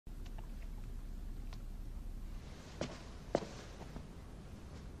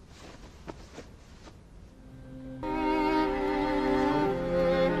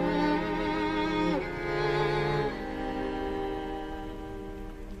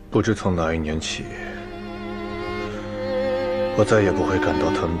不知从哪一年起，我再也不会感到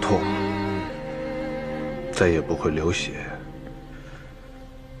疼痛，再也不会流血。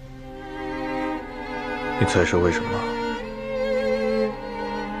你猜是为什么？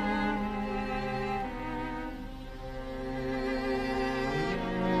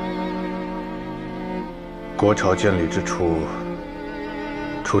国朝建立之初，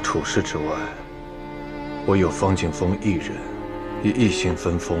除处士之外，我有方景峰一人，以一心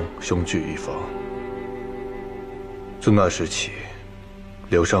分封，雄踞一方。自那时起，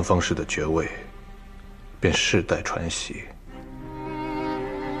刘尚方氏的爵位便世代传袭。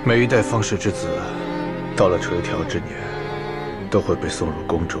每一代方氏之子，到了垂髫之年，都会被送入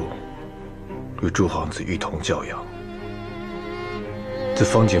宫中，与诸皇子一同教养。自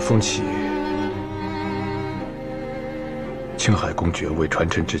方景峰起，青海公爵位传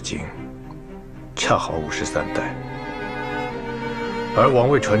承至今，恰好53代，而王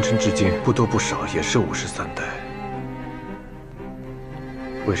位传承至今不多不少也是53代。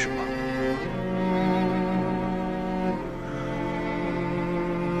为什么？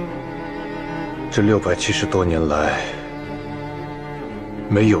这670多年来，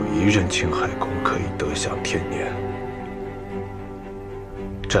没有一任青海公可以得享天年。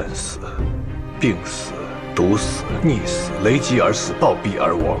战死、病死、毒死、溺死、雷击而死、暴毙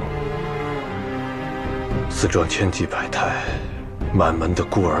而亡，死状千计百态，满门的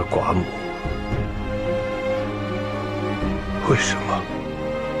孤儿寡母。为什么？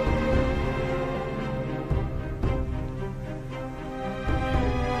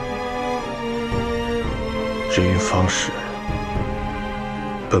只因方氏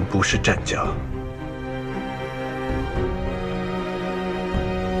本不是战将。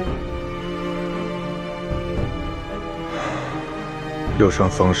刘尚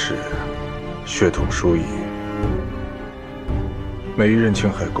方氏血统殊异，每一任青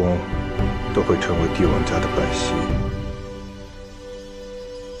海公都会成为帝王家的拜息。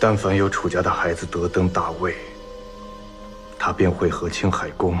但凡有楚家的孩子得登大位，他便会和青海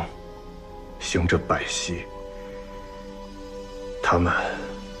公行着拜息。他们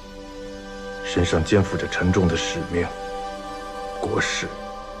身上肩负着沉重的使命、国事、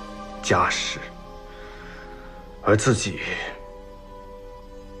家事，而自己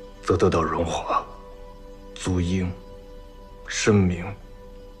则得到荣华、足英、声名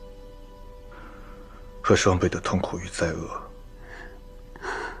和双倍的痛苦与灾厄。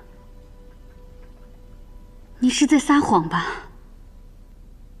你是在撒谎吧？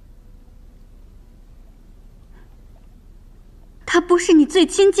他不是你最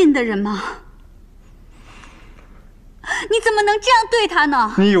亲近的人吗？你怎么能这样对他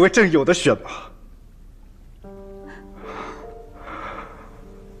呢？你以为朕有的选吗？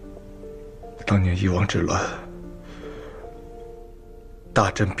当年一王之乱，大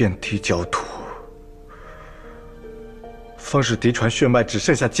朕遍体焦土，方氏嫡传血脉只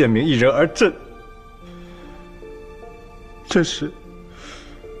剩下建明一人，而朕是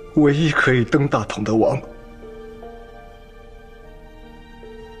唯一可以登大统的王。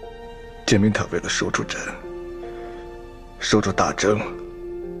建明他为了守住朕，守住大政，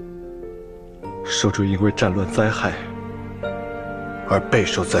守住因为战乱灾害而备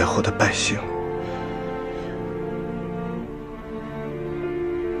受灾祸的百姓，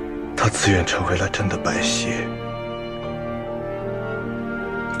他自愿成为了朕的拜息。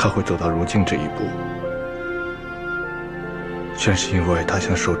他会走到如今这一步，全是因为他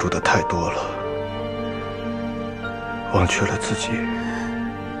想守住的太多了，忘却了自己。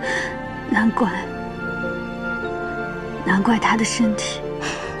难怪他的身体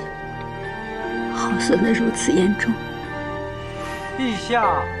耗损得如此严重。陛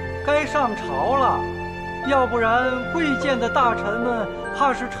下，该上朝了，要不然贵贱的大臣们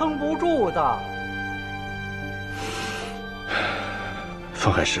怕是撑不住的。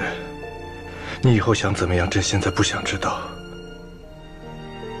方海市，你以后想怎么样，朕现在不想知道。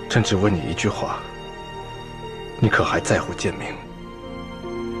朕只问你一句话：你可还在乎建明？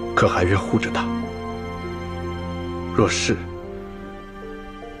可还愿护着他？若是，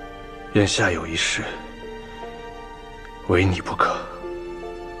眼下有一事，唯你不可。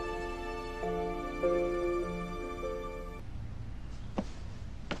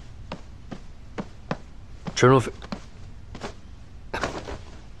陈若飞，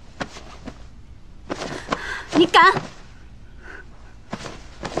你敢！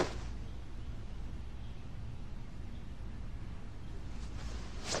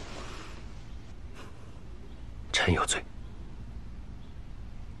臣有罪。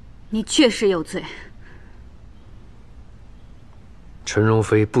你确实有罪。陈容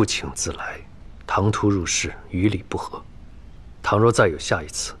妃不请自来，唐突入室，与礼不合。倘若再有下一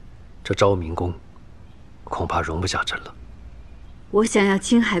次，这昭明宫恐怕容不下朕了。我想要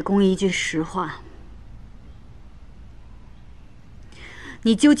青海公一句实话：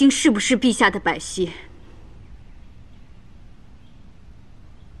你究竟是不是陛下的百溪？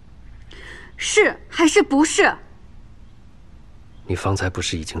是还是不是？你方才不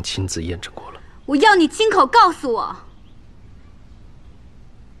是已经亲自验证过了？我要你亲口告诉我。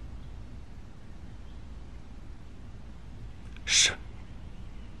是，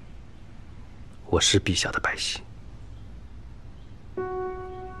我是陛下的百溪。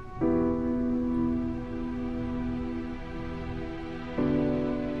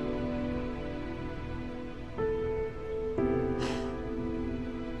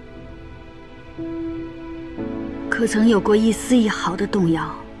可曾有过一丝一毫的动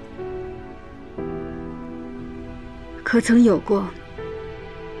摇？可曾有过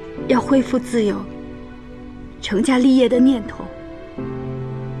要恢复自由、成家立业的念头？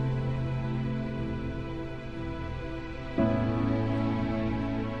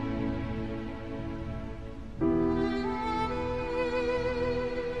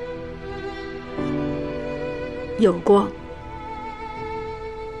有过。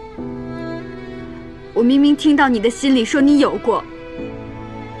我明明听到你的心里说你有过。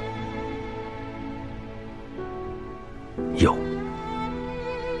有，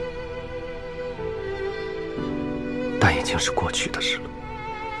但已经是过去的事了。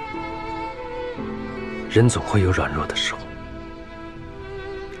人总会有软弱的时候，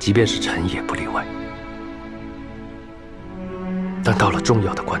即便是臣也不例外。但到了重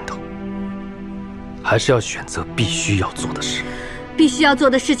要的关头，还是要选择必须要做的事。必须要做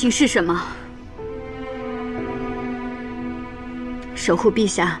的事情是什么？守护陛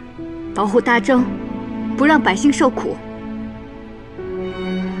下，保护大征，不让百姓受苦。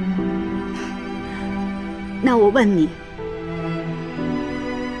那我问你，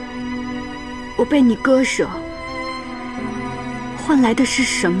我被你割舍，换来的是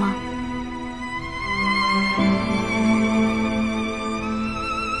什么？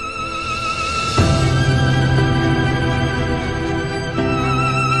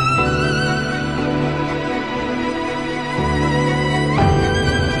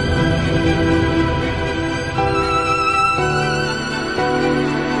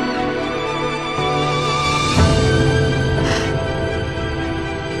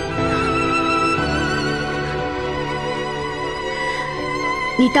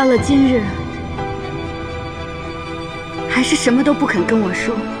你到了今日，还是什么都不肯跟我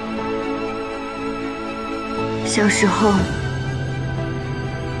说。小时候，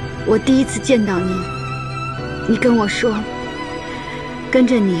我第一次见到你，你跟我说，跟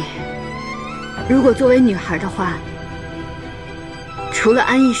着你，如果作为女孩的话，除了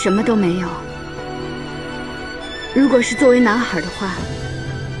安逸什么都没有；如果是作为男孩的话，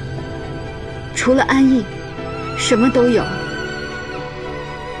除了安逸，什么都有。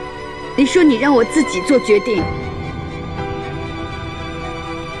你说你让我自己做决定，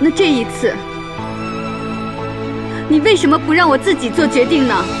那这一次，你为什么不让我自己做决定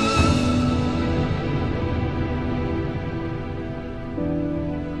呢？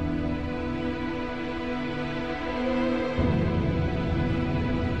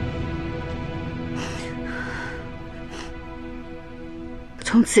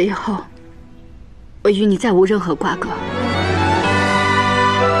从此以后，我与你再无任何瓜葛。